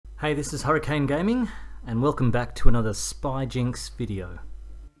Hey, this is Hurricane Gaming, and welcome back to another Spyjinx video.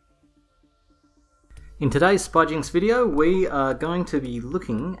 In today's Spyjinx video, we are going to be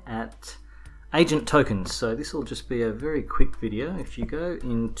looking at agent tokens. So this will just be a very quick video. If you go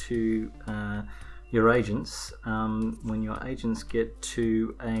into your agents, when your agents get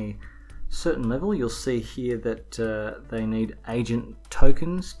to a certain level, you'll see here that they need agent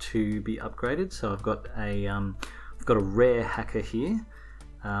tokens to be upgraded. So I've got a rare hacker here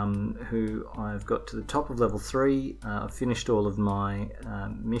who I've got to the top of level 3. I've finished all of my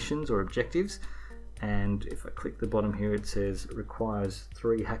missions or objectives, and if I click the bottom here it says requires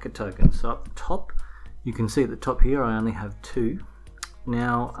 3 hacker tokens. So up the top you can see at the top here I only have 2.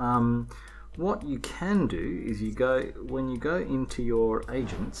 Now what you can do is when you go into your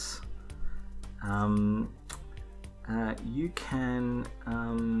agents, you can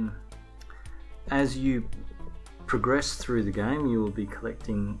as you progress through the game, you will be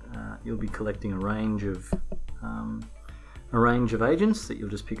collecting a range of agents that you'll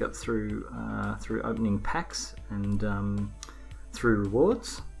just pick up through opening packs and through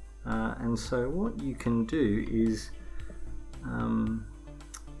rewards. And so what you can do is,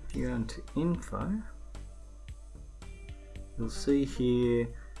 if you go into info, you'll see here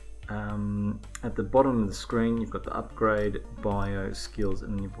at the bottom of the screen you've got the upgrade, bio, skills,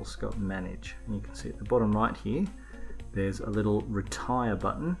 and then you've also got manage. And you can see at the bottom right here there's a little retire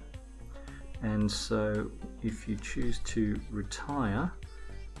button, and so if you choose to retire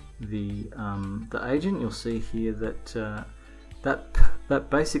the agent, you'll see here that that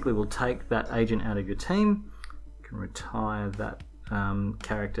basically will take that agent out of your team. You can retire that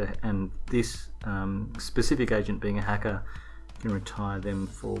character, and this specific agent being a hacker, you can retire them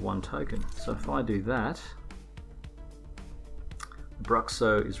for 1 token. So if I do that,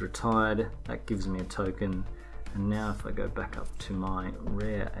 Bruxo is retired, that gives me a token. And now if I go back up to my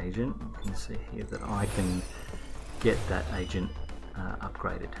rare agent, you can see here that I can get that agent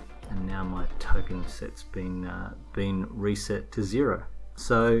upgraded, and now my token set's been reset to 0.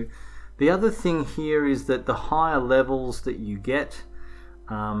 So the other thing here is that the higher levels that you get,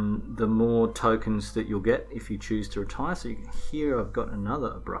 the more tokens that you'll get if you choose to retire. So here I've got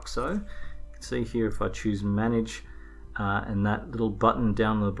another Bruxo. You can see here if I choose manage, and that little button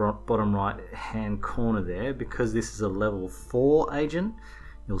down the bottom right hand corner there, because this is a level 4 agent,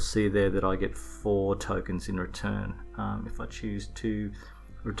 you'll see there that I get 4 tokens in return if I choose to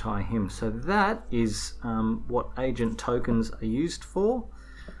retire him. So that is what agent tokens are used for.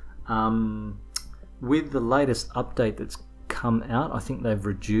 With the latest update that's come out, I think they've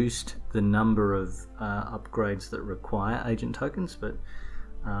reduced the number of upgrades that require agent tokens, but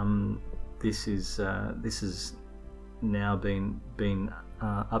this is now been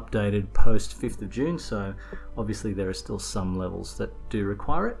updated post 5th of June, so obviously there are still some levels that do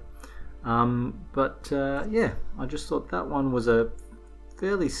require it. Yeah, I just thought that one was a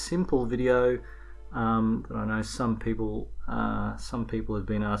fairly simple video that I know some people have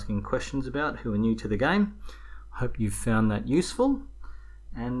been asking questions about who are new to the game. I hope you found that useful,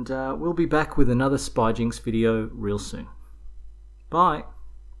 and we'll be back with another Spyjinx video real soon. Bye!